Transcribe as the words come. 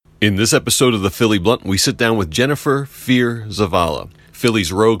In this episode of the Philly Blunt, we sit down with Jennifer Fear Zavala,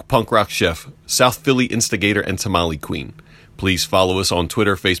 Philly's rogue punk rock chef, South Philly Instigator, and Tamale Queen. Please follow us on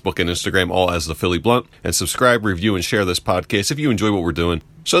Twitter, Facebook, and Instagram, all as the Philly Blunt, and subscribe, review, and share this podcast if you enjoy what we're doing,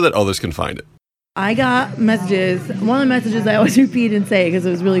 so that others can find it. I got messages. One of the messages I always repeat and say because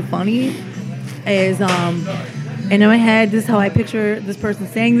it was really funny is, and in my head, this is how I picture this person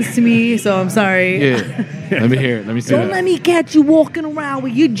saying this to me, so I'm sorry. Yeah. Let me hear it. Let me see Don't let me catch you walking around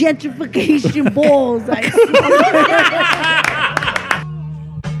with your gentrification balls. I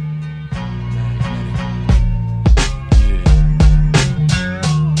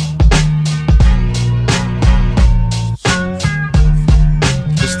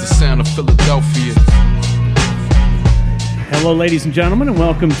It's the sound of Philadelphia. Hello, ladies and gentlemen, and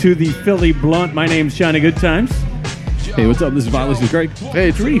welcome to the Philly Blunt. My name's Johnny Goodtimes. Hey, what's up? This is Zavala. This is Greg. Hey,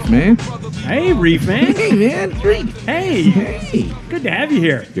 it's Reef, man. Hey, Reef, man. Hey, man. It's Reef. Hey. Good to have you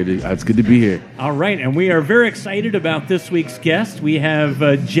here. It's good to be here. All right, and we are very excited about this week's guest. We have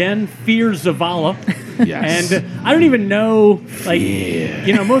Jen Fear Zavala. Yes. And I don't even know, like,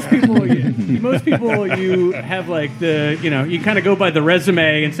 you know, most people you have like the, you know, you kind of go by the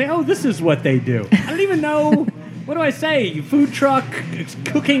resume and say, oh, this is what they do. I don't even know. What do I say? Food truck,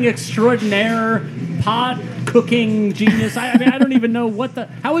 cooking extraordinaire, pot cooking genius. I mean, I don't even know what the.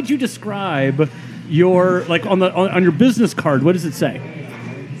 How would you describe your on your business card? What does it say?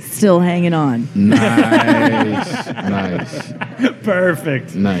 Still hanging on. Nice.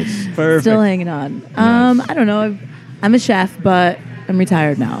 Perfect. Still hanging on. Nice. I don't know. I'm a chef, but I'm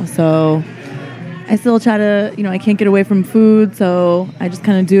retired now, so I still try to, I can't get away from food, so I just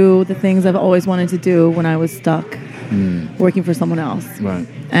kind of do the things I've always wanted to do when I was stuck working for someone else. Right.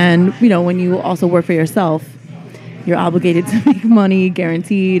 And, when you also work for yourself, you're obligated to make money,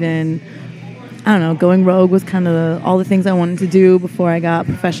 guaranteed, and I don't know, going rogue was kind of all the things I wanted to do before I got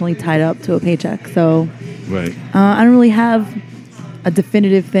professionally tied up to a paycheck. So Right. I don't really have a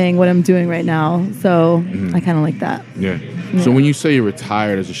definitive thing, what I'm doing right now, so I kind of like that. Yeah. So when you say you're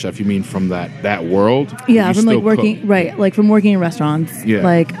retired as a chef, you mean from that world? Yeah, You from still like working, cook? right, like from working in restaurants. Yeah.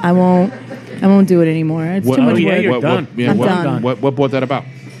 Like I won't do it anymore. It's too much yeah, work. you're done. I'm what, done. What brought that about?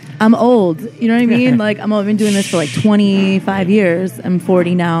 I'm old. You know what I mean? Like I've been doing this for like 25 years. I'm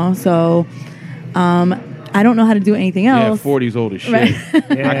 40 now, so I don't know how to do anything else. Yeah, 40's old as shit. Right.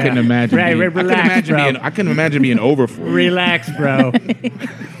 I couldn't imagine. I couldn't imagine being over 40. Relax, bro.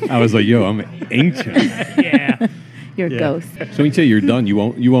 I was like, yo, I'm ancient. Yeah. You're a ghost. So when you say you're done, you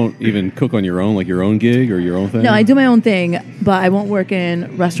won't even cook on your own, like your own gig or your own thing? No, I do my own thing, but I won't work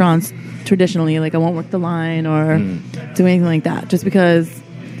in restaurants traditionally. Like I won't work the line or do anything like that, just because.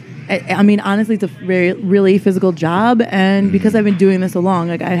 I mean, honestly, it's a really physical job, and because I've been doing this so long,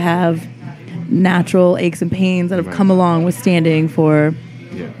 like I have natural aches and pains that have come along with standing for,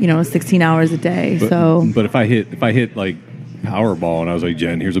 16 hours a day. But if I hit like Powerball and I was like,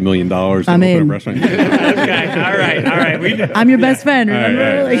 Jen, here's $1 million. I'm in. Open a restaurant. Okay. All right. I'm your best friend. Remember?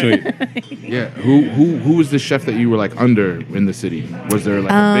 All right. Like- Sweet. Yeah. Who was the chef that you were like under in the city? Was there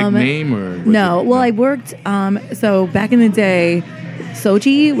like a big name or? No. Well, I worked. So back in the day,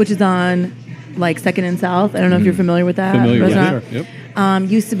 Sochi, which is on like 2nd and South. I don't know if you're familiar with that restaurant. Sure. Yep.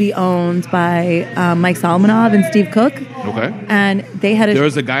 Used to be owned by Mike Solomonov and Steve Cook. Okay. And they had There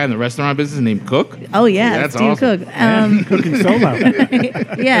was a guy in the restaurant business named Cook. Oh yeah, That's Steve awesome. Cook. Cooking solo.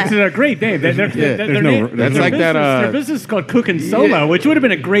 Yeah. It's a great name. Their business is called Cooking Solo, which would have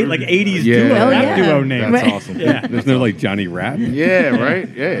been a great like 80s duo name. That's Right. awesome. Yeah. There's no like Johnny Rap. Yeah, right.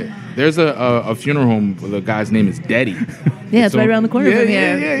 Yeah. There's a funeral home where the guy's name is Deddy. Yeah, it's right around the corner from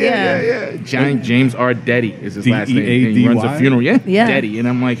here. Yeah. James R. Deddy is his last name. And he runs a funeral. Yeah. Deddy. And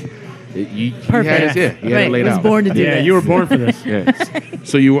I'm like, Perfect. He had it laid I was out. born to do Yeah, this. you were born for this. Yeah.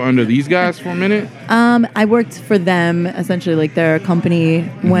 So you were under these guys for a minute? I worked for them, essentially, like their company,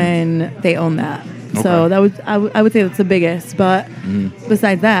 when they owned that. So Okay. that was, I would say that's the biggest. But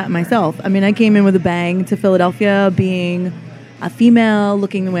besides that, myself, I mean, I came in with a bang to Philadelphia, being a female,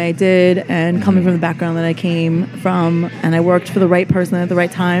 looking the way I did, and coming from the background that I came from. And I worked for the right person at the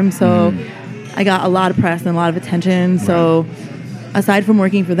right time. So I got a lot of press and a lot of attention. So aside from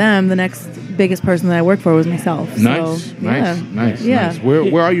working for them, the next biggest person that I worked for was myself. Nice. Yeah.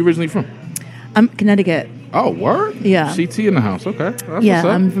 Where are you originally from? I'm Connecticut. Oh, word? Yeah. CT in the house. Okay. That's Yeah, what's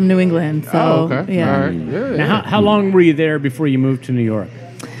up. I'm from New England. So, Oh, okay. yeah. All right. Yeah. Now, how long were you there before you moved to New York?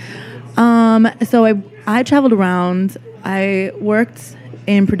 So I traveled around. I worked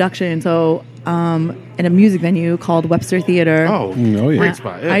in production, so in a music venue called Webster Theater. Oh, yeah. great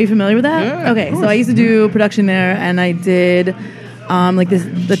spot. Yeah. Are you familiar with that? Yeah, Okay, of so I used to do production there, and I did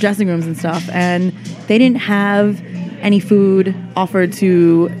the dressing rooms and stuff, and they didn't have any food offered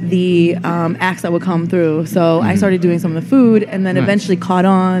to the acts that would come through. So I started doing some of the food, and then eventually caught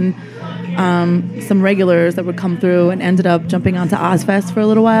on some regulars that would come through, and ended up jumping onto Ozfest for a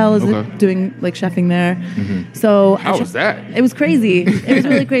little while, doing like chefing there. So how was that? It was crazy. It was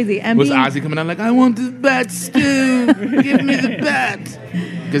really crazy. And was Ozzy coming out like, I want the bat stew, give me the bat?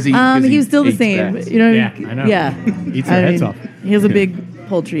 Because he was still the same. Bats. You know, yeah, I know. Yeah, eats their heads off. He has a big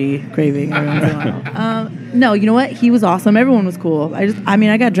poultry craving. Every once in a while. No, you know what? He was awesome. Everyone was cool.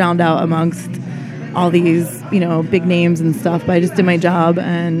 I got drowned out amongst all these, big names and stuff, but I just did my job,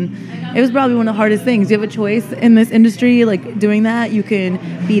 and it was probably one of the hardest things. You have a choice in this industry, like doing that. You can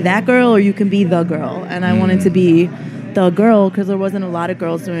be that girl or you can be the girl, and I wanted to be the girl because there wasn't a lot of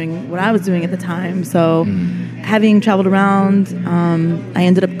girls doing what I was doing at the time. So having traveled around, I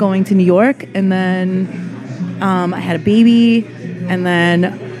ended up going to New York, and then I had a baby, and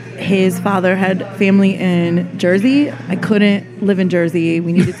then his father had family in Jersey. I couldn't live in Jersey.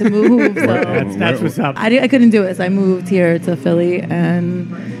 We needed to move. So that's what's up. I couldn't do it, so I moved here to Philly, and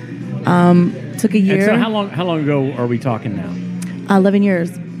took a year. And so how long ago are we talking now? 11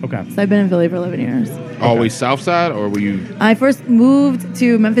 years. Okay. So I've been in Philly for 11 years. Always South Side, or were you? I first moved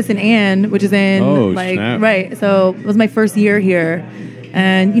to Memphis and Ann, which is in snap. right. So it was my first year here.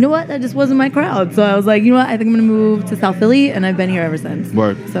 And you know what? That just wasn't my crowd. So I was like, you know what? I think I'm going to move to South Philly, and I've been here ever since.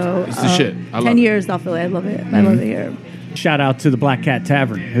 Word. So it's the shit. I love 10 it. years South Philly. I love it. I love it here. Shout out to the Black Cat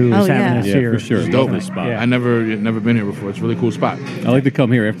Tavern who is having us here. for sure. It's dope. Lovely spot. Yeah. I never been here before. It's a really cool spot. I like to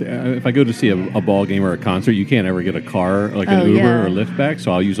come here if I go to see a ball game or a concert. You can't ever get a car, like an Uber or Lyft back.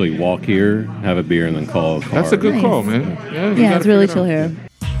 So I'll usually walk here, have a beer, and then call a car. That's a good Nice. call, man. Yeah, it's really chill here.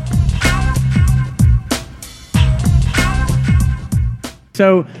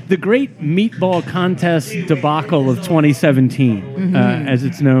 So the Great Meatball Contest debacle of 2017, as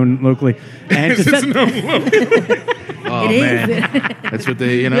it's known locally. And to set, Oh, It man. is. That's what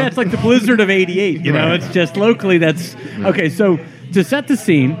they, yeah, it's like the blizzard of '88. Right. It's just locally. That's okay. So to set the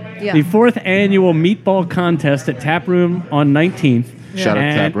scene, Yeah. the 4th annual Meatball Contest at Tap Room on 19th. Shout out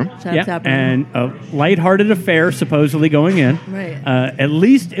to Tap Room. Shout out Tap Room. And a lighthearted affair supposedly going in. Right. At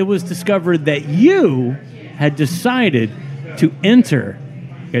least it was discovered that you had decided to enter.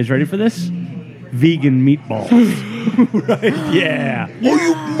 You guys ready for this? Vegan meatballs. Right? Yeah.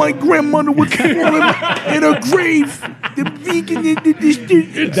 Oh, my grandmother would fall in her grave. The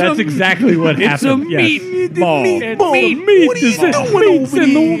vegan. That's exactly what happened. It's a meatball. Meat. What are you doing over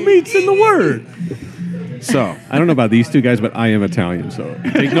there? Meat's in the word. So, I don't know about these two guys, but I am Italian, so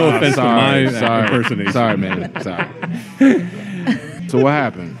take no offense to my impersonation. Sorry, man. Sorry. So what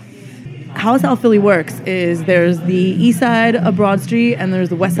happened? How South Philly works is there's the east side of Broad Street and there's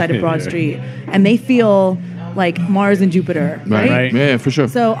the west side of Broad Street, and they feel like Mars and Jupiter, right? Yeah, for sure.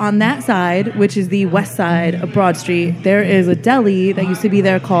 So on that side, which is the west side of Broad Street, there is a deli that used to be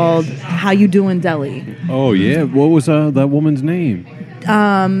there called How You Doin' Deli. Oh yeah, what was that woman's name?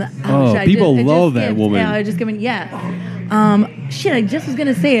 People love that woman. Yeah, I just given. Yeah. Shit, I just was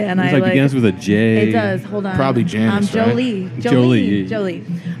gonna say it, and It's I like begins with a J. It does. Hold on. Probably Janice, right? Jolie. Jolie.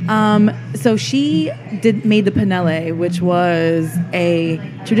 So she made the panelle, which was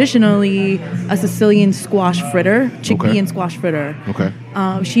traditionally a Sicilian squash fritter, chickpea and squash fritter. Okay.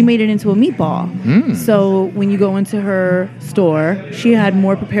 She made it into a meatball. So when you go into her store, she had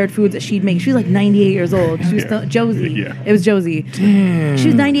more prepared foods that she'd make. She was like 98 years old. She was still, Josie. Yeah. It was Josie. Damn. She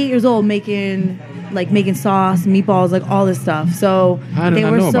was 98 years old making sauce, meatballs, like all this stuff. So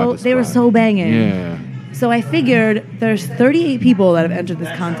they were so banging. Yeah. So I figured there's 38 people that have entered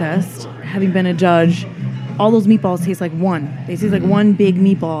this contest, having been a judge. All those meatballs taste like one. They taste like one big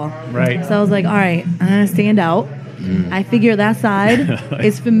meatball. Right. So I was like, all right, I'm going to stand out. I figure that side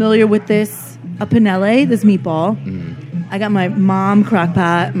is familiar with a panelle, this meatball. I got my mom crock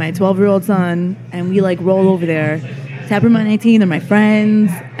pot, my 12-year-old son, and we roll over there. Tap Room at 19, they're my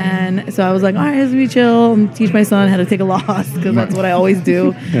friends. And so I was like, all right, let's be chill and teach my son how to take a loss, because that's what I always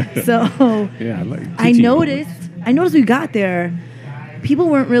do. So Yeah, I noticed we got there, people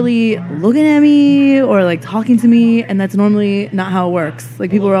weren't really looking at me or talking to me, and that's normally not how it works.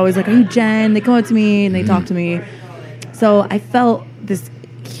 People were always like, are you Jen? They come up to me and they talk to me. So I felt this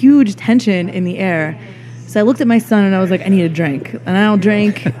huge tension in the air. So I looked at my son and I was like, I need a drink. And I don't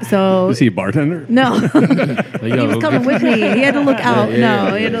drink, so... Is he a bartender? No. He was coming with me. He had to look out. He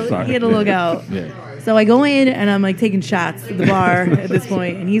had to look out. Yeah. So I go in and I'm taking shots at the bar at this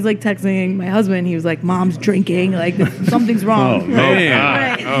point, and he's texting my husband. He was like, "Mom's drinking. Something's wrong." Oh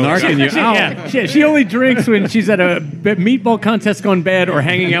man, Right. narking you out. Yeah, she only drinks when she's at a meatball contest gone bad or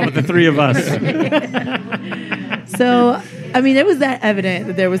hanging out with the three of us. So, it was that evident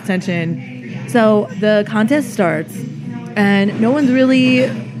that there was tension. So the contest starts, and no one's really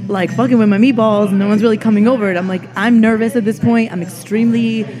like fucking with my meatballs, and no one's really coming over it. I'm like, I'm nervous at this point. I'm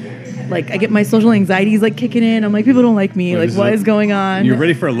extremely like, I get my social anxieties like kicking in. I'm like, people don't like me. Like, what is going on? You're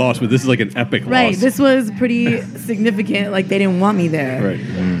ready for a loss, but this is like an epic loss. Right. This was pretty significant. Like, they didn't want me there.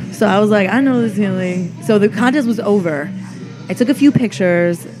 Right. So I was like, I know this feeling. So the contest was over. I took a few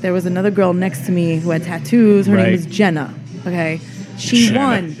pictures. There was another girl next to me who had tattoos. Her name was Jenna. Okay. She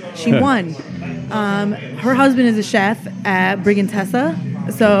won. She won. Her husband is a chef at Brigantessa.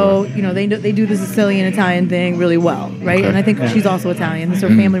 So, you know, they do the Sicilian Italian thing really well, right? Okay. And I think she's also Italian. This is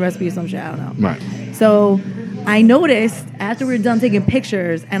her family recipe or some shit. I don't know. Right. So I noticed after we were done taking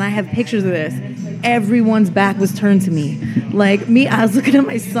pictures, and I have pictures of this, everyone's back was turned to me. Like, me, I was looking at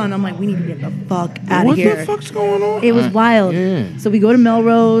my son. I'm like, we need to get the fuck out of here. What the fuck's going on? It was wild. Yeah. So we go to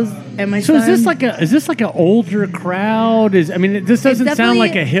Melrose, and my son... So is this like an older crowd? This doesn't sound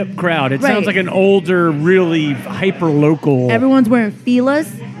like a hip crowd. It sounds like an older, really hyper-local... Everyone's wearing Fila's.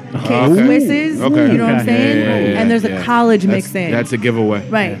 Swisses, you know what I'm saying? And there's a college mix-in. That's a giveaway.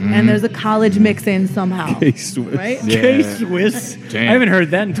 Right, and there's a college mix-in somehow. K-Swiss. Right? Yeah. K-Swiss? I haven't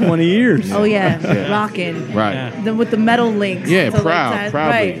heard that in 20 years. Oh, yeah. Rocking. Right. With the metal links. Yeah, so proudly.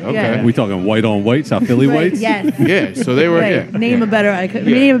 Right, Okay. Yeah. We talking white on white, South Philly whites? Yes. Yeah, so they were, Name a better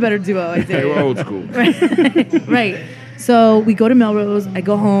duo. I They were old school. Right. So we go to Melrose. I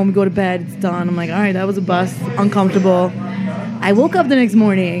go home, go to bed. It's done. I'm like, all right, that was a bust. Uncomfortable. I woke up the next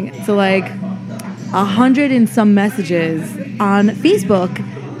morning to like 100 and some messages on Facebook,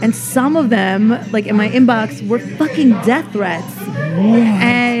 and some of them, like in my inbox, were fucking death threats.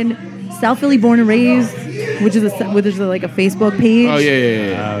 And South Philly Born and Raised, which is like a Facebook page. Oh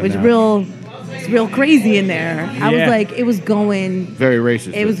yeah. Which it's real crazy in there. I was like, it was going very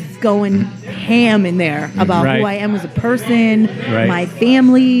racist. It was going ham in there about who I am as a person, my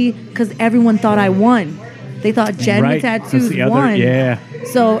family, because everyone thought I won. They thought Jen with tattoos won. Yeah.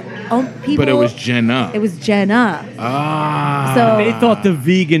 So people. But it was Jenna. It was Jenna. So they thought the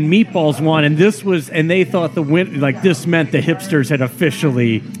vegan meatballs won, and they thought this meant the hipsters had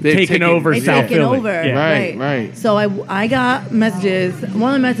officially taken over South Philly. Yeah. Right. So I got messages.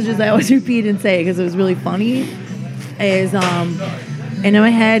 One of the messages I always repeat and say because it was really funny is and in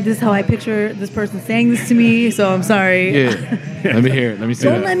my head, this is how I picture this person saying this to me, so I'm sorry. Yeah. Let me hear it. Let me see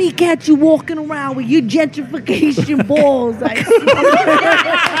Don't let me catch you walking around with your gentrification balls.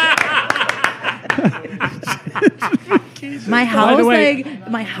 My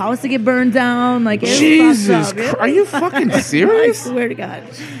house to get burned down. Like, Jesus Christ. Are you fucking serious? I swear to God.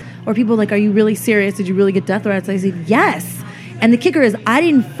 Or people like, are you really serious? Did you really get death threats? I said, yes. And the kicker is, I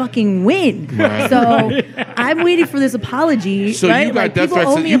didn't fucking win. Right. So I'm waiting for this apology. So right? you got death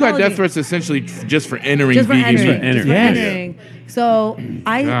threats. You got death threats essentially just for entering. Just for entering. Entering. So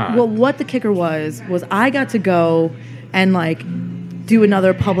what the kicker was I got to go and like do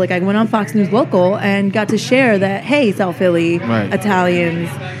another public. I went on Fox News Local and got to share that, hey, South Philly Italians,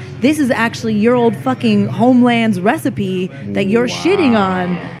 this is actually your old fucking homeland's recipe that you're shitting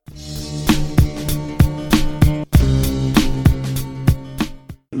on.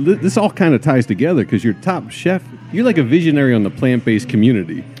 This all kind of ties together because you're top chef. You're like a visionary on the plant-based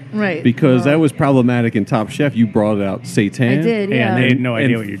community. Right. Because that was problematic in Top Chef. You brought out seitan. I did, yeah. And they had no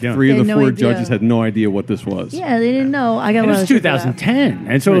idea what you're doing. Three of the four judges had no idea what this was. Yeah, they didn't know. It was 2010.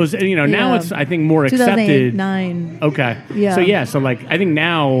 And so it was, now it's, I think, more accepted. 2009. Okay. Yeah. So like, I think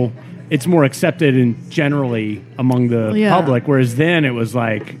now it's more accepted in generally among the public, whereas then it was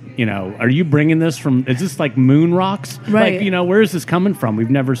like, are you bringing this from, is this like moon rocks? Right. Like, where is this coming from? We've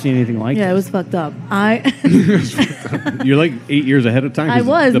never seen anything like this. Yeah, it was fucked up. You're like 8 years ahead of time. I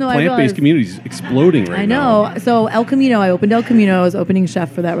was. The plant-based community is exploding right now. I know. So El Camino, I opened El Camino. I was opening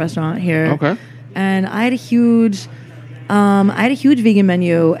chef for that restaurant here. Okay. And I had a huge vegan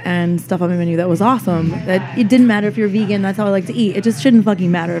menu and stuff on my menu that was awesome. That it didn't matter if you're vegan. That's how I like to eat. It just shouldn't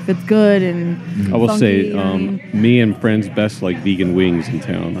fucking matter if it's good and. I will say, me and friends best like vegan wings in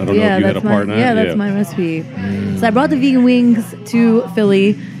town. I don't know if you had a part in that. Yeah, that's my recipe. So I brought the vegan wings to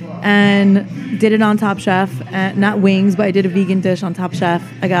Philly and did it on Top Chef. Not wings, but I did a vegan dish on Top Chef.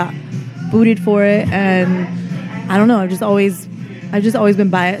 I got booted for it, and I don't know. I've just always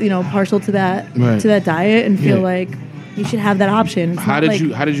been partial to that diet and feel like you should have that option. How did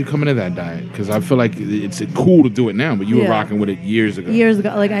you come into that diet? Because I feel like it's cool to do it now, but you were rocking with it years ago.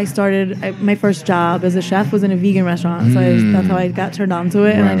 Like I started, my first job as a chef was in a vegan restaurant, so that's how I got turned on to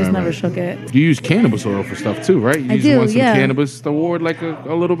it, and I just never shook it. You use cannabis oil for stuff too, right? You won some cannabis award like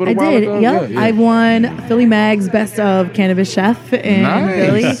a little bit a while ago. Yep. I won Philly Mag's Best of Cannabis Chef in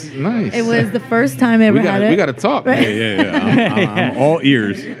Philly. Nice. It was the first time I ever had it. We got to talk. Right? Yeah. I'm all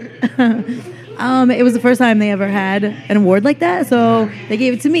ears. It was the first time they ever had an award like that, so they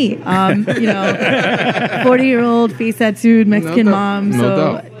gave it to me. 40-year-old face tattooed Mexican mom.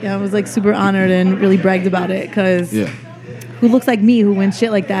 So yeah, I was like super honored and really bragged about it because who looks like me who wins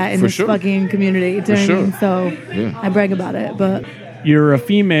shit like that in this fucking community? Do you know what I mean? So I brag about it, but. You're a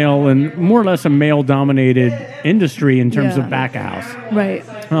female in more or less a male-dominated industry in terms of back of house. Right.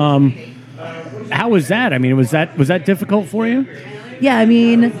 How was that? I mean, was that difficult for you? Yeah, I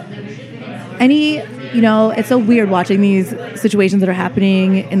mean, it's so weird watching these situations that are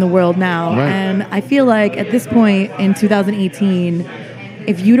happening in the world now. Right. And I feel like at this point in 2018,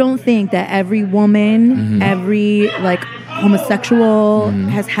 if you don't think that every woman, every homosexual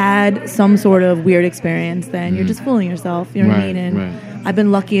has had some sort of weird experience, then you're just fooling yourself. You know what I mean? And I've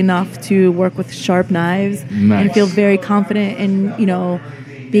been lucky enough to work with sharp knives and feel very confident in,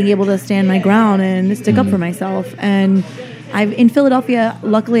 being able to stand my ground and stick up for myself. And in Philadelphia,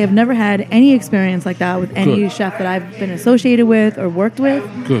 luckily, I've never had any experience like that with any chef that I've been associated with or worked with.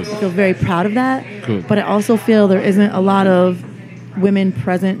 I feel very proud of that. But I also feel there isn't a lot of women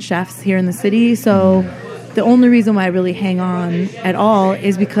present chefs here in the city. So the only reason why I really hang on at all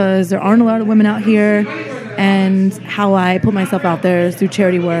is because there aren't a lot of women out here, and how I put myself out there is through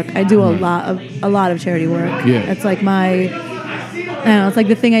charity work. I do a lot of charity work. Yeah. It's like it's like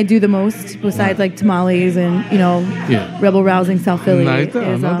the thing I do the most besides like tamales and rebel rousing South Philly. No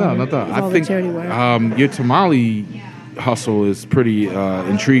doubt. I think charity work. Your tamale hustle is pretty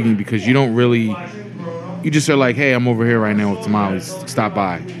intriguing because you don't really. You just are like, hey, I'm over here right now with tamales. Stop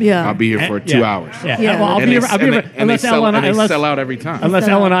by. Yeah. I'll be here for 2 hours. Yeah. Well, I'll be here unless Ellen and they sell out every time. Unless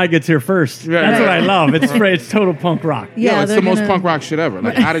Ellen and I gets here first. Right. That's what I love. It's total punk rock. Yeah, it's the most punk rock shit ever.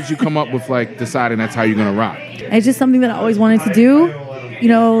 Like, how did you come up with deciding that's how you're gonna rock? It's just something that I always wanted to do.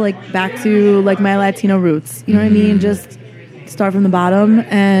 Back to my Latino roots. You know what I mean? Just start from the bottom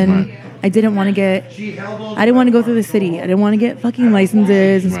and. I didn't want to go through the city. I didn't want to get fucking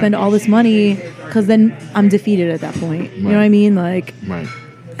licenses and spend all this money because then I'm defeated at that point. You know what I mean?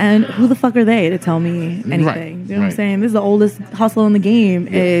 And who the fuck are they to tell me anything? You know what I'm saying? This is the oldest hustle in the game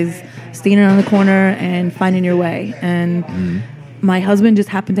is standing on the corner and finding your way. And my husband just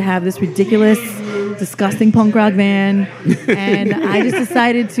happened to have this ridiculous, disgusting punk rock van. And I just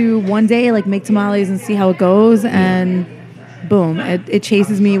decided to one day make tamales and see how it goes. And boom, it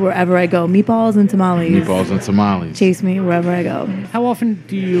chases me wherever I go. Meatballs and tamales. Chase me wherever I go. How often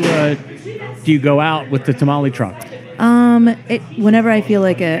do you go out with the tamale truck? Whenever I feel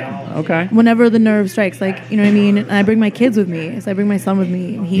like it. Okay. Whenever the nerve strikes, you know what I mean? And I bring my kids with me. So I bring my son with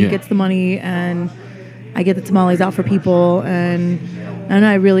me. And he gets the money and I get the tamales out for people. And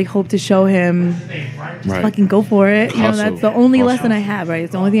I really hope to show him just fucking go for it. That's the only lesson I have, right?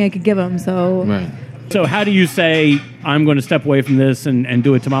 It's the only thing I could give him. So. Right. So how do you say, I'm going to step away from this and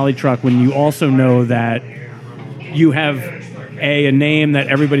do a tamale truck when you also know that you have, A, a name that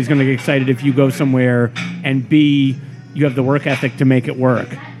everybody's going to get excited if you go somewhere, and B, you have the work ethic to make it work?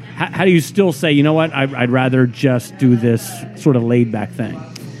 How do you still say, you know what, I'd rather just do this sort of laid-back thing?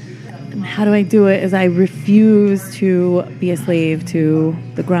 How do I do it is I refuse to be a slave to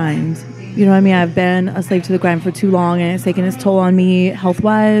the grind. You know what I mean? I've been a slave to the grind for too long, and it's taken its toll on me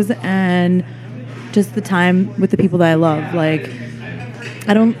health-wise and just the time with the people that I love.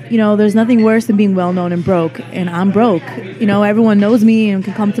 I don't, there's nothing worse than being well-known and broke, and I'm broke. Everyone knows me and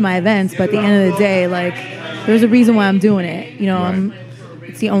can come to my events, but at the end of the day, there's a reason why I'm doing it.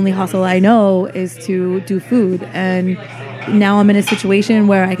 It's the only hustle I know is to do food, and now I'm in a situation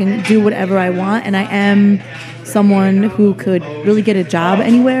where I can do whatever I want, and I am someone who could really get a job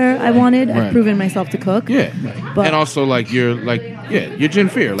anywhere I wanted. Right. I've proven myself to cook. Yeah. But, and also, you're Jen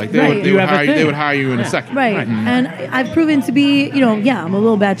Fear. They would hire you in a second. Right. And I've proven to be, I'm a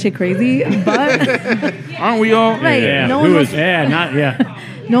little batshit crazy, but... Aren't we all? Right. Yeah. No one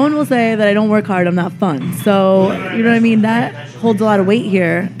will say that I don't work hard, I'm not fun. So, you know what I mean? That holds a lot of weight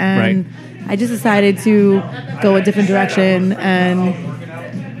here. And I just decided to go a different direction and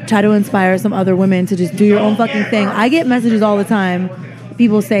try to inspire some other women to just do your own fucking thing. I get messages all the time.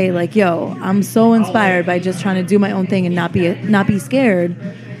 People say yo, I'm so inspired by just trying to do my own thing and not be scared.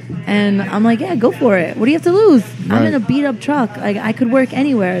 And I'm like, yeah, go for it. What do you have to lose? Right. I'm in a beat up truck. I could work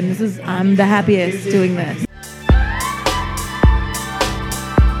anywhere, and I'm the happiest doing this.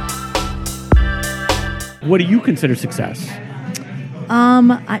 What do you consider success?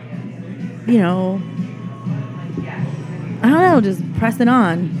 I don't know, just pressing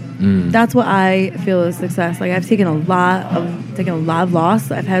on. That's what I feel is success. I've taken a lot of loss.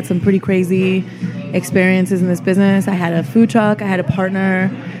 I've had some pretty crazy experiences in this business. I had a food truck, I had a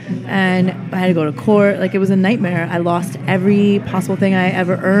partner, and I had to go to court. It was a nightmare. I lost every possible thing I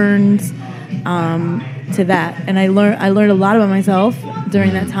ever earned. to that. And I learned a lot about myself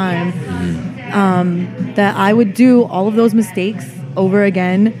during that time, that I would do all of those mistakes over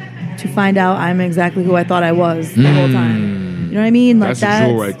again to find out I'm exactly who I thought I was the whole time. You know what I mean? Like That's a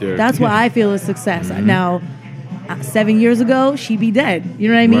jewel right there. That's what I feel is success. Now, 7 years ago, she'd be dead. You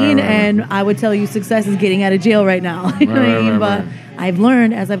know what I mean? Right. And I would tell you success is getting out of jail right now. You know what I mean? But I've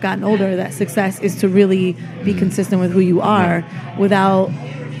learned as I've gotten older that success is to really be consistent with who you are without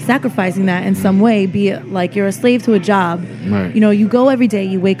sacrificing that in some way, be it like you're a slave to a job. Right. You know, you go every day,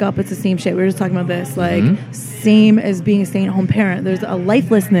 you wake up, it's the same shit. We were just talking about this. Like, same as being a stay-at-home parent. There's a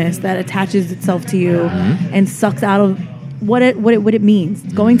lifelessness that attaches itself to you and sucks out of what it means.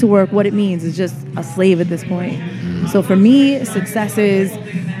 Going to work, what it means is just a slave at this point. So for me, success is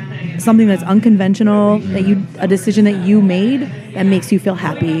something that's unconventional, a decision that you made that makes you feel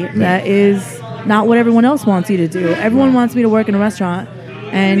happy. That is not what everyone else wants you to do. Everyone wants me to work in a restaurant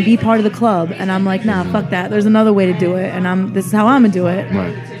and be part of the club, and I'm like, nah, fuck that. There's another way to do it, and this is how I'm gonna do it.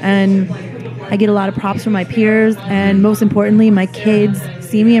 Right. And I get a lot of props from my peers, and most importantly, my kids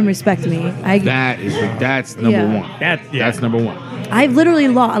see me and respect me. That's number one. That's number one. I've literally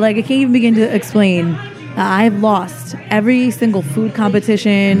lost, like, I can't even begin to explain. I've lost every single food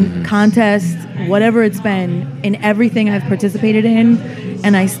competition, contest, whatever it's been, in everything I've participated in,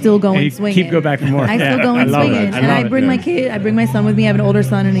 and I still go and swing keep it. go back for more. I still go and swing it. And I bring my kid, I bring my son with me. I have an older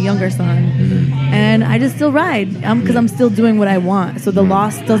son and a younger son. And I just still ride because I'm still doing what I want. So the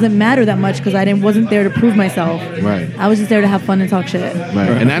loss doesn't matter that much because I wasn't there to prove myself. Right. I was just there to have fun and talk shit. Right.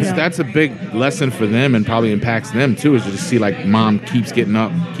 And that's a big lesson for them, and probably impacts them too, is to just see like mom keeps getting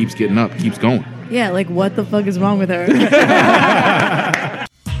up, keeps going. Yeah, like what the fuck is wrong with her?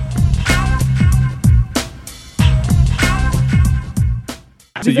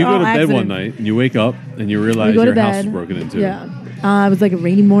 So you go to bed one night and you wake up and you realize your house is broken into. Yeah. It was like a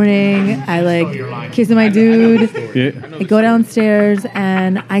rainy morning. I like kissing my dude. I go downstairs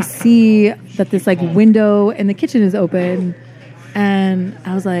and I see that this like window in the kitchen is open, and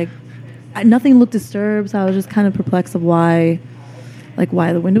I was like, nothing looked disturbed, so I was just kind of perplexed of why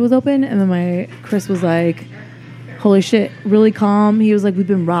the window was open. And then Chris was like, holy shit, really calm. He was like, we've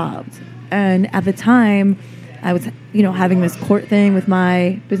been robbed. And at the time, I was, having this court thing with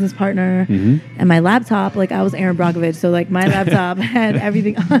my business partner, and my laptop, like I was Aaron Brockovich, so like my laptop had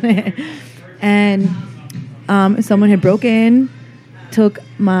everything on it. And someone had broken, took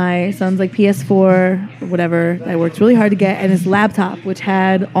my son's like PS4 or whatever that I worked really hard to get, and his laptop, which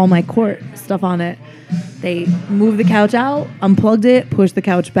had all my court stuff on it. They moved the couch out, unplugged it, pushed the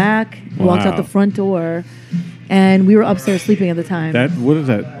couch back, walked out the front door, and we were upstairs sleeping at the time. What is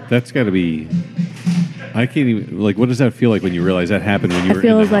that? That's got to be. I can't even, like, what does that feel like when you realize that happened when you were in the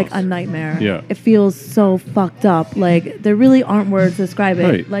house? It feels like a nightmare. Yeah. It feels so fucked up. Like, there really aren't words to describe it.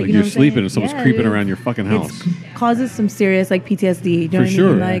 Right. Like you're sleeping and someone's creeping dude. Around your fucking house. It causes some serious, like, PTSD. You know For what I sure.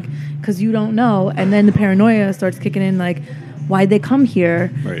 mean? Like, because you don't know. And then the paranoia starts kicking in, like, why'd they come here?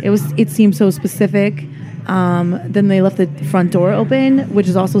 Right. It seemed so specific. Then they left the front door open, which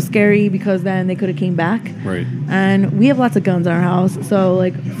is also scary because then they could have came back. Right. And we have lots of guns in our house, so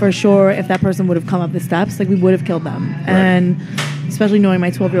like for sure, if that person would have come up the steps, like we would have killed them. Right. And especially knowing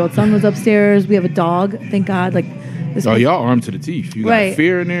my 12-year-old son was upstairs, we have a dog. Thank God, like. Y'all armed to the teeth. You got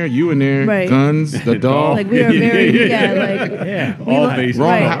fear in there, you in there, guns, the dog. Like we are very, all bases.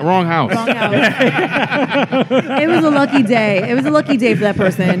 Wrong house. Wrong house. It was a lucky day. It was a lucky day for that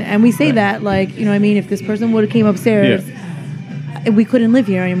person, and we say that, like, you know what I mean? If this person would have came upstairs, we couldn't live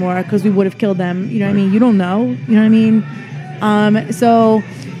here anymore because we would have killed them. You know what I mean? You don't know. You know what I mean? So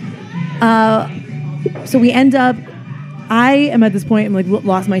we end up. I am at this point, I'm like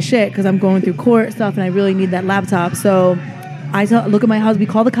lost my shit because I'm going through court stuff and I really need that laptop. So I look at my husband,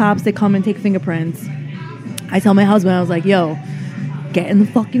 we call the cops, they come and take fingerprints. I tell my husband, I was like, yo, get in the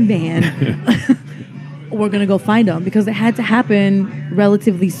fucking van. We're going to go find them because it had to happen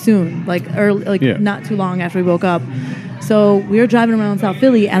relatively soon, like early, not too long after we woke up. So we were driving around South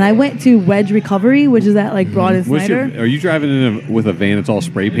Philly, and I went to Wedge Recovery, which is at like Broad and Snyder. Are you driving with a van that's all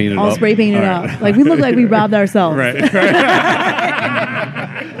spray painted up? All spray painted up. Right. Like we look like we robbed ourselves. Right.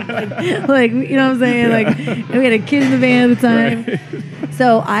 Like, you know what I'm saying? Like we had a kid in the van at the time. Right.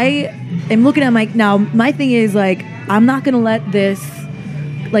 So I am looking at my thing is like, I'm not going to let this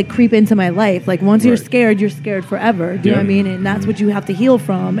like creep into my life. Like once you're scared forever. Do you know what I mean? And that's what you have to heal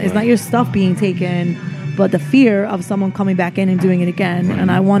from. It's not your stuff being taken, but the fear of someone coming back in and doing it again. Right.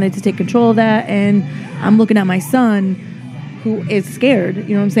 And I wanted to take control of that. And I'm looking at my son who is scared.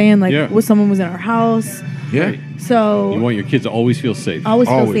 You know what I'm saying? Like someone was in our house. Yeah. So you want your kids to always feel safe. Always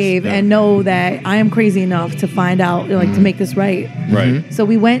feel safe and know that I am crazy enough to find out, like, to make this right. Right. So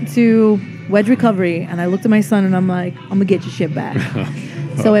we went to Wedge Recovery, and I looked at my son and I'm like, I'm gonna get your shit back.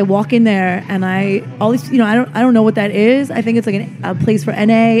 So I walk in there and I don't know what that is. I think it's like a place for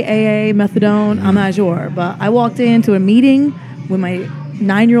NA, AA, methadone. I'm not sure, but I walked into a meeting with my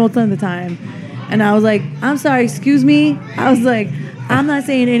 9-year-old son at the time, and I was like, I'm sorry, excuse me. I was like, I'm not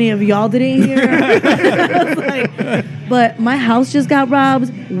saying any of y'all did it here. I was like, but my house just got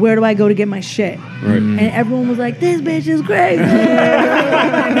robbed. Where do I go to get my shit? Right. And everyone was like, this bitch is crazy.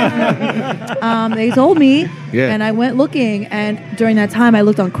 They told me, and I went looking. And during that time, I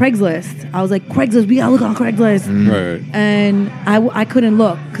looked on Craigslist. I was like, Craigslist, we gotta look on Craigslist. Right. And I couldn't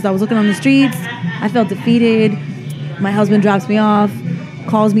look because I was looking on the streets. I felt defeated. My husband drops me off,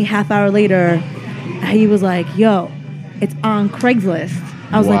 calls me half hour later. He was like, yo, it's on Craigslist.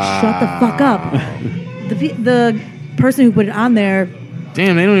 I was like, shut the fuck up. The person who put it on there.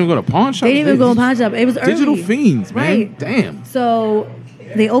 Damn, they don't even go to pawn shop. They didn't even go to pawn shop. It was early. Digital fiends, man. Right. Damn. So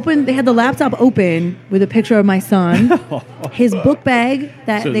they had the laptop open with a picture of my son, his book bag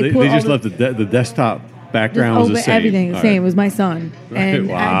that So they put. they just left the desktop background was the same. Everything the All same. right. Was my son. And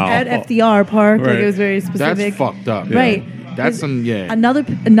Wow. at FDR Park, like Right. it was very specific. That's fucked up. Right. That's some,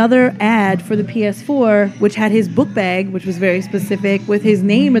 Another ad for the PS4, which had his book bag, which was very specific, with his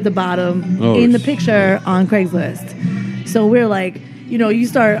name at the bottom in the picture on Craigslist. So we're like, you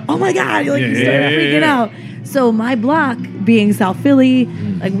start, oh my God, you start freaking out. So my block, being South Philly,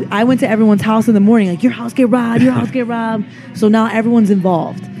 like I went to everyone's house in the morning, like your house get robbed, your house get robbed. So now everyone's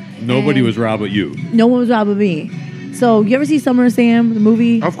involved. Nobody And was robbed but you. no one was robbed but me. So you ever see Summer of Sam, the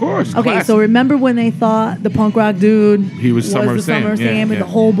movie? Of course. Okay, classic. so remember when they thought the punk rock dude was Summer of Sam, and yeah. the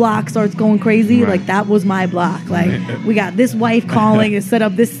whole block starts going crazy? Right. Like that was my block. Like we got this wife calling to set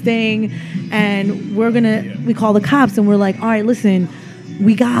up this thing, and we call the cops and we're like, all right, listen,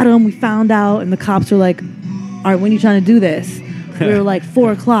 we got him, we found out, and the cops are like, all right, when are you trying to do this? We were like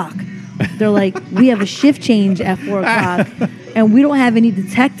 4:00. They're like, we have a shift change at 4:00, and we don't have any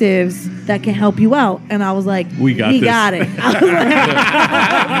detectives that can help you out. And I was like, we got it. I was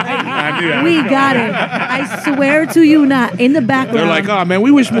like, we got it. I swear to you, not in the background. They're like, oh man,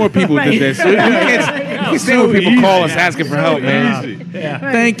 we wish more people did this. We can't stand when people call us asking for help, man. Yeah.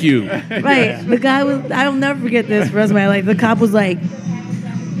 Thank you. Right. The guy was, I'll never forget this resume. Like the cop was like,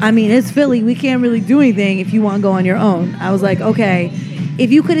 I mean, it's Philly. We can't really do anything if you want to go on your own. I was like, okay.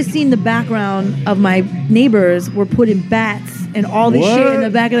 If you could have seen the background of my neighbors were putting bats and all this shit in the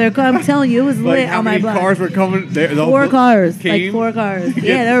back of their car, I'm telling you, it was lit on my block. How many cars were coming? 4 cars. Came? Like 4 cars.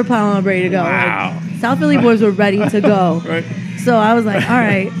 Yeah, they were piling up ready to go. Wow. Like, South Philly boys were ready to go. Right. So I was like, all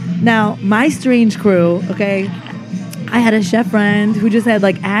right. Now, my strange crew, okay, I had a chef friend who just had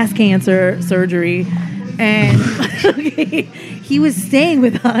like ass cancer surgery. And okay, he was staying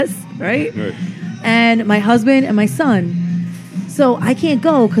with us, right? And my husband and my son. So I can't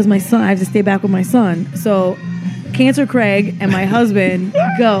go because my son, I have to stay back with my son. So Cancer Craig and my husband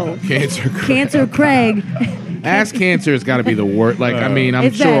go. Cancer Craig. Ass cancer has got to be the worst. Like, I mean, I'm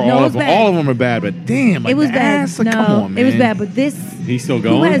It's sure bad. No, all it's of them, bad. all of them are bad, but damn, like It was the bad. ass, like, No, come on, man. it was bad. But this, He's still who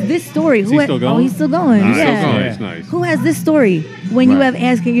going? has this story? Is he still going? Oh, he's still going. He's still Yeah. going. Nice. Who has this story? When you Right. have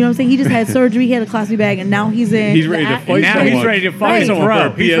ass cancer, you know what I'm saying? He just had surgery. He had a colostomy bag, and now he's in. He's ready to fight Now someone. he's ready to fight Right. someone for a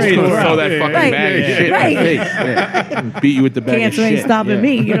He's PS4. ready to Throw that fucking Right. bag of Yeah. shit Right. in your face. Yeah. Beat you with the bag Cancer of shit. ain't stopping Yeah.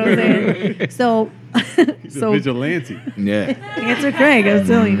 me. You know what I'm saying? So, He's so a vigilante. Yeah. Cancer Craig, I was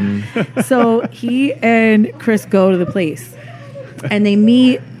telling you. So he and Chris go to the place, and they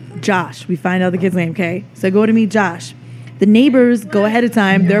meet Josh. We find out the kid's name, okay? So I go to meet Josh. The neighbors go ahead of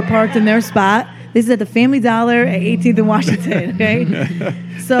time. They're parked in their spot. This is at the Family Dollar at 18th and Washington, okay?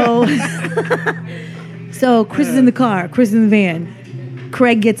 So, so Chris is in the car. Chris is in the van.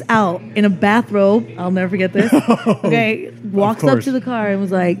 Craig gets out in a bathrobe. I'll never forget this. Okay, walks up to the car and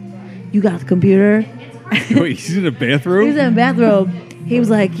was like, "You got the computer?" Wait, he's in a bathroom? He was in a bathrobe. He was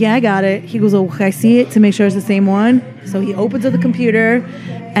like, "Yeah, I got it." He goes, "Oh, can I see it to make sure it's the same one?" So he opens up the computer,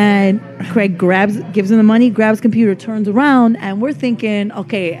 and Craig gives him the money, grabs the computer, turns around, and we're thinking,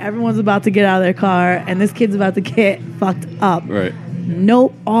 okay, everyone's about to get out of their car, and this kid's about to get fucked up. Right.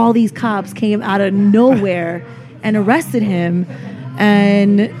 Nope, all these cops came out of nowhere and arrested him,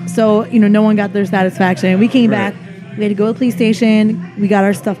 and so no one got their satisfaction. We came back. We had to go to the police station. We got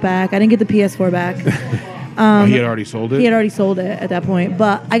our stuff back. I didn't get the PS4 back. He had already sold it? He had already sold it at that point.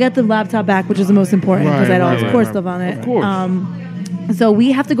 But I got the laptop back, which is the most important because I had all his court stuff on it. Of course. So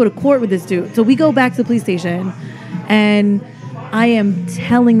we have to go to court with this dude. So we go back to the police station, and I am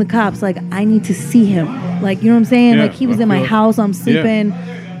telling the cops, like, I need to see him. Like, you know what I'm saying? Yeah, like, he was in my house. I'm sleeping.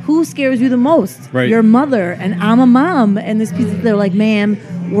 Who scares you the most? Right. Your mother. And I'm a mom. And this piece, they're like, ma'am,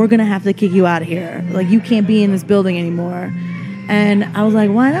 we're going to have to kick you out of here. Like, you can't be in this building anymore. And I was like,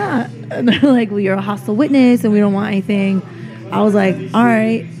 why not? And they're like, well, you're a hostile witness and we don't want anything. I was like, all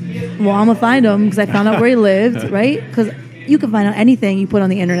right, well, I'm going to find him because I found out where he lived, right? Because you can find out anything you put on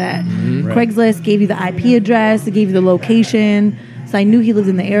the internet. Mm-hmm. Right. Craigslist gave you the IP address, it gave you the location. So I knew he lived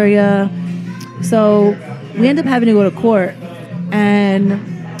in the area. So we ended up having to go to court. And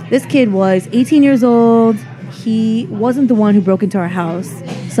this kid was 18 years old. He wasn't the one who broke into our house.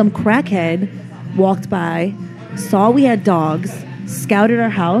 Some crackhead walked by, saw we had dogs, scouted our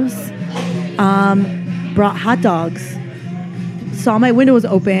house, brought hot dogs, saw my window was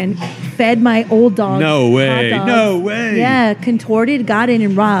open, fed my old dog. No way. Hot dogs. No way. Yeah, contorted, got in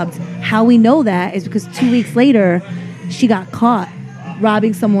and robbed. How we know that is because 2 weeks later, she got caught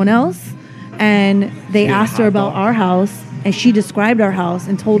robbing someone else, and they asked her about our house, and she described our house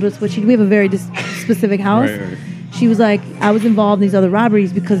and told us what she. We have a very specific house. Right. She was like, I was involved in these other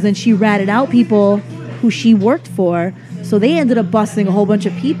robberies because then she ratted out people who she worked for, so they ended up busting a whole bunch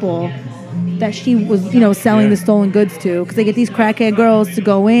of people that she was, selling the stolen goods to, because they get these crackhead girls to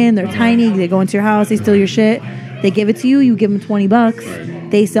go in. They're tiny. They go into your house. They steal your shit. They give it to you. You give them $20. Right.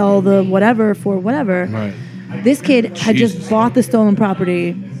 They sell the whatever for whatever. Right. This kid had just bought the stolen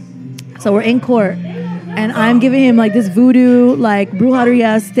property. So we're in court, and I'm giving him like this voodoo, like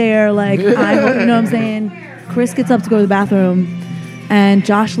brujeria stare, like you know what I'm saying? Chris gets up to go to the bathroom, and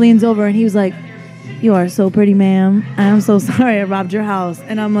Josh leans over, and he was like, "You are so pretty, ma'am. I'm so sorry I robbed your house."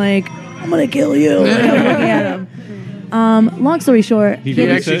 And I'm like, "I'm gonna kill you." And I'm looking at him. Long story short, He had-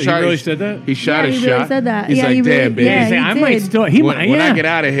 really said that? He shot he his really shot. said that. He's Yeah, like, he really- damn, baby. yeah, Say, he I might did. still. He when might. I Yeah. get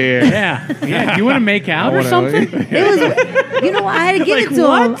out of here, Yeah. You want to make out or wanna- something? It was, I had to give it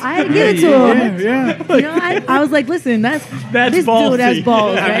to him. I had to give it to him. Yeah. I was like, listen, that's this ballsy. dude has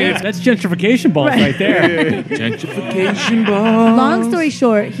balls, I right? mean, that's gentrification balls right there. gentrification balls. Long story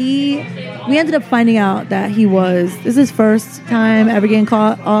short, we ended up finding out that this is his first time ever getting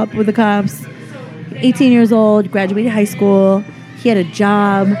caught up with the cops. 18 years old, graduated high school. He had a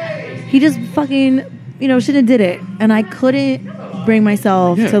job. He just fucking, shouldn't have did it. And I couldn't bring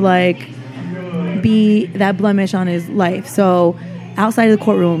myself to be that blemish on his life. So outside of the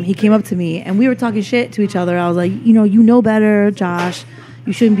courtroom, he came up to me and we were talking shit to each other. I was like, you know better, Josh.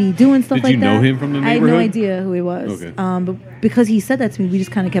 You shouldn't be doing stuff Did like you that. know him from the I had no neighborhood? idea who he was. Okay. But because he said that to me, we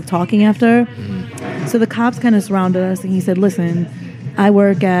just kind of kept talking after. So the cops kind of surrounded us, and he said, listen, I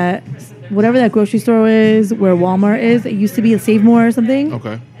work at whatever that grocery store is where Walmart is. It used to be a Save More or something.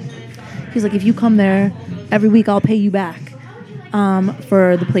 Okay. He's like, if you come there every week, I'll pay you back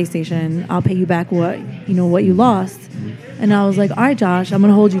for the PlayStation. I'll pay you back what you lost. And I was like, all right, Josh, I'm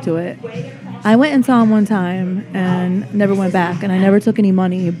going to hold you to it. I went and saw him one time and never went back, and I never took any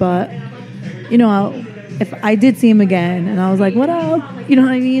money. But, if I did see him again and I was like, what up? You know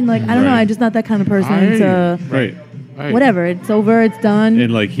what I mean? Like, I don't know. I'm just not that kind of person to... Right. Whatever, it's over, it's done.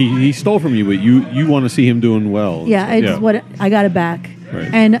 And like he stole from you, but you want to see him doing well. Yeah, I got it back.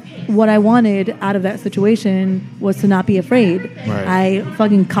 Right. And what I wanted out of that situation was to not be afraid. Right. I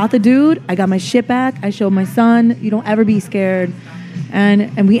fucking caught the dude. I got my shit back. I showed my son, you don't ever be scared.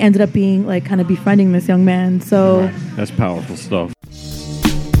 And we ended up being like kind of befriending this young man. So That's powerful stuff.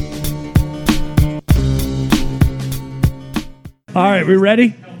 All right, we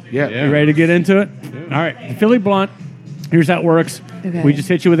ready? Yeah. You ready to get into it? All right, Philly Blunt. Here's how it works. Okay. We just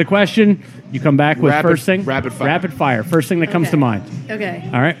hit you with a question. You come back with first thing. rapid fire. Rapid fire. First thing that comes to mind. okay.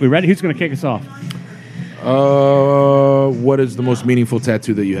 All right, we ready? Who's going to kick us off? What is the most meaningful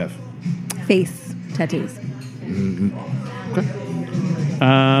tattoo that you have? Face tattoos.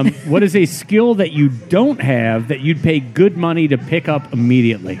 What is a skill that you don't have that you'd pay good money to pick up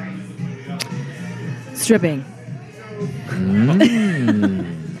immediately? Stripping.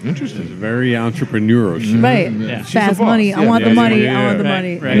 Interesting. Very entrepreneurial. Right. Yeah. She's a Fast boss. money. I Yeah, want yeah, the money. yeah, I want the right,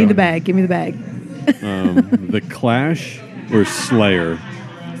 money. right. I need the bag. Give me the bag. The Clash or Slayer?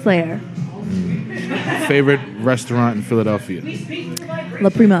 Slayer. Favorite restaurant in Philadelphia?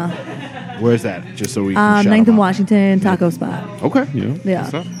 La Prima. Where's that? Just so we can shout 9th them and out. Washington taco spot. Okay. Yeah. Yeah.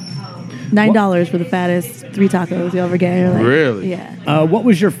 What's up? $9 for the fattest 3 tacos you ever get. You're like, Really? Yeah. What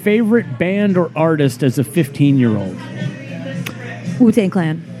was your favorite band or artist as a 15-year-old? Wu-Tang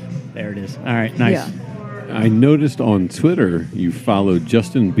Clan. There it is. All right, nice. Yeah. I noticed on Twitter you followed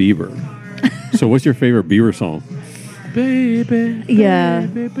Justin Bieber. So what's your favorite Bieber song? Baby. Yeah.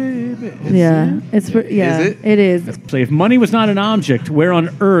 Baby, baby. Yeah. It's for, yeah. Is it? It is. So if money was not an object, where on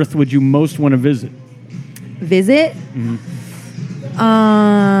earth would you most want to visit? Visit.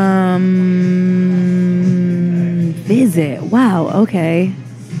 Visit. Wow. Okay.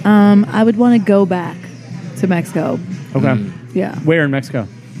 I would want to go back to Mexico. Okay. Yeah. Where in Mexico?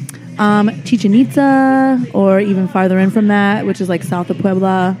 Chichen Itza, or even farther in from that, which is like south of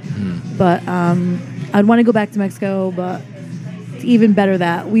Puebla. But I'd want to go back to Mexico, but it's even better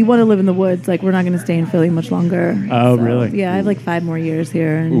that we want to live in the woods. Like, we're not going to stay in Philly much longer. Oh, really? Yeah, I have like 5 more years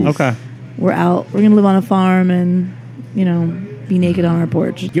here. And Okay. we're out. We're going to live on a farm and, you know, be naked on our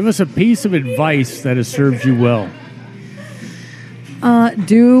porch. Give us a piece of advice that has served you well.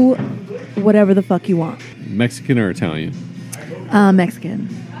 Do whatever the fuck you want. Mexican or Italian? Mexican.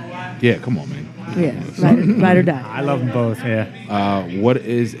 Yeah, come on, man. Yeah, ride or die. I love them both, yeah. What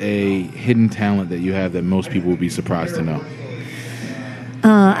is a hidden talent that you have that most people would be surprised to know?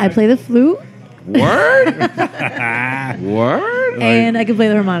 I play the flute. Word? Word? And I can play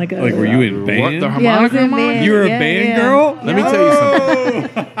the harmonica. Like, were you in band? What, the Yeah, I was harmonica? in band. You were a Yeah, band yeah. girl? Let me tell you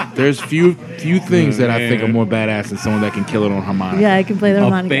something. There's few things that I think are more badass than someone that can kill it on harmonica. Yeah, I can play the A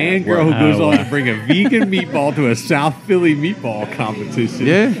harmonica. band girl who goes on to bring a vegan meatball to a South Philly meatball competition.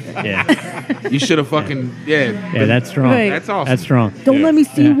 Yeah? Yeah. You should have fucking, yeah. Yeah, that's strong. Right. That's awesome. That's strong. Don't let me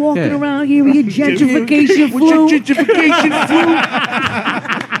see you walking Yeah. around here with your gentrification With your flute. gentrification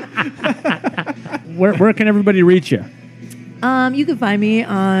flute. Where can everybody reach you? You can find me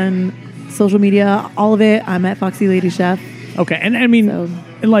on social media, all of it. I'm at Foxy Lady Chef. Okay, and I mean, So-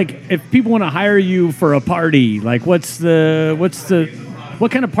 like, if people want to hire you for a party, like, what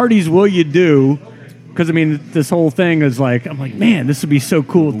kind of parties will you do? Because I mean, this whole thing is like, I'm like, man, this would be so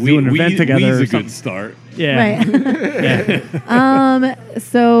cool to do an event together. We's or a something. good start. Yeah. Right.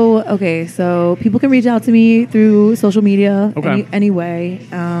 So people can reach out to me through social media Okay. anyway.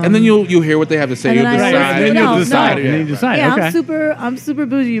 And then you'll hear what they have to say. And You'll then I decide. always Then No, you'll no. decide. Yeah. And then you decide. Yeah, Okay. I'm super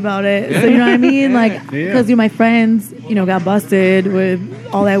bougie about it. So you know what I mean? Like, because my friends, got busted with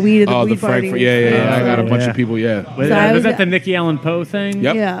all that weed at the Oh, the weed party. Frank. Yeah. I got a bunch Yeah. of people. Yeah. Was, So I was was- that the Nikki Allen Poe thing?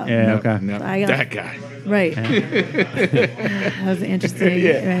 Yep. Yeah. Yeah. Okay. Yep. I got- That guy. Right. That was interesting.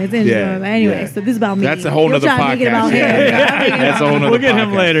 Yeah. Right. It's interesting. Yeah. But anyway, Yeah. so this is about me. That's a whole You're nother trying to make it about podcast. him. Yeah. That's a whole nother We'll get him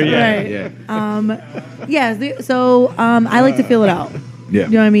podcast. later. Yeah. Right. Yeah. So I like to fill it out. Yeah.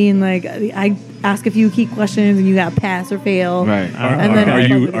 You know what I mean? Like, I ask a few key questions and you got to pass or fail. Right. And then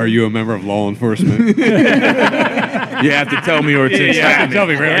Are you a member of law enforcement? You have to tell me or it's entrapment. Tell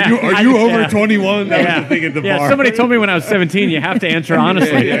me, right? Yeah. Are you over Yeah. 21? That was the thing at the Yeah, bar. somebody told me when I was 17, you have to answer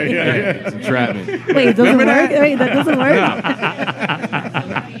honestly. It's entrapment. Wait, it doesn't work? Wait, that doesn't work?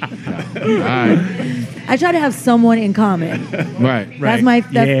 All right. I try to have someone in common. Right. That's my.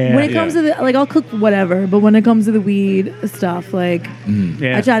 That's, Yeah. when it comes to the, like, I'll cook whatever, but when it comes to the weed stuff, like,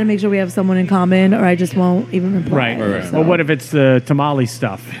 Yeah. I try to make sure we have someone in common, or I just won't even reply. Right. So Well, what if it's the tamale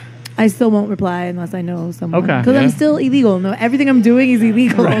stuff? I still won't reply unless I know someone. Okay. Because Yeah. I'm still illegal. No, everything I'm doing is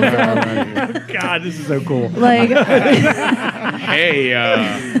illegal. So, God, this is so cool. like, Hey,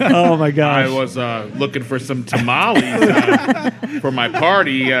 Oh my I gosh. was looking for some tamales for my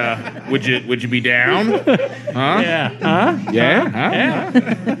party. Would you be down? Huh? Yeah. Huh? Yeah.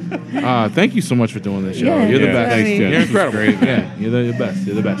 Huh? Thank you so much for doing this show. Yeah, You're the thanks for best. having me. You're This was incredible. great, Yeah, you're the best.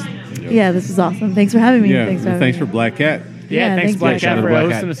 You're the best. yeah, this is awesome. Thanks for having me. Yeah, Thanks for having thanks me. for Black Cat. Yeah, thanks, thanks, Black shout Cat, out for to Black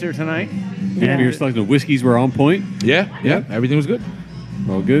hosting Cat. us here tonight. Yeah. Beer like the whiskeys were on point. Yeah. Everything was good.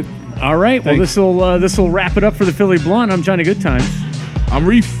 All good. All right. Well, Thanks. this will wrap it up for the Philly Blunt. I'm Johnny Goodtimes. I'm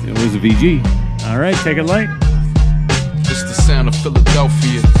Reef. It was a VG. All right. Take it light. It's the sound of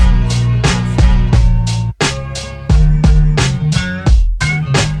Philadelphia.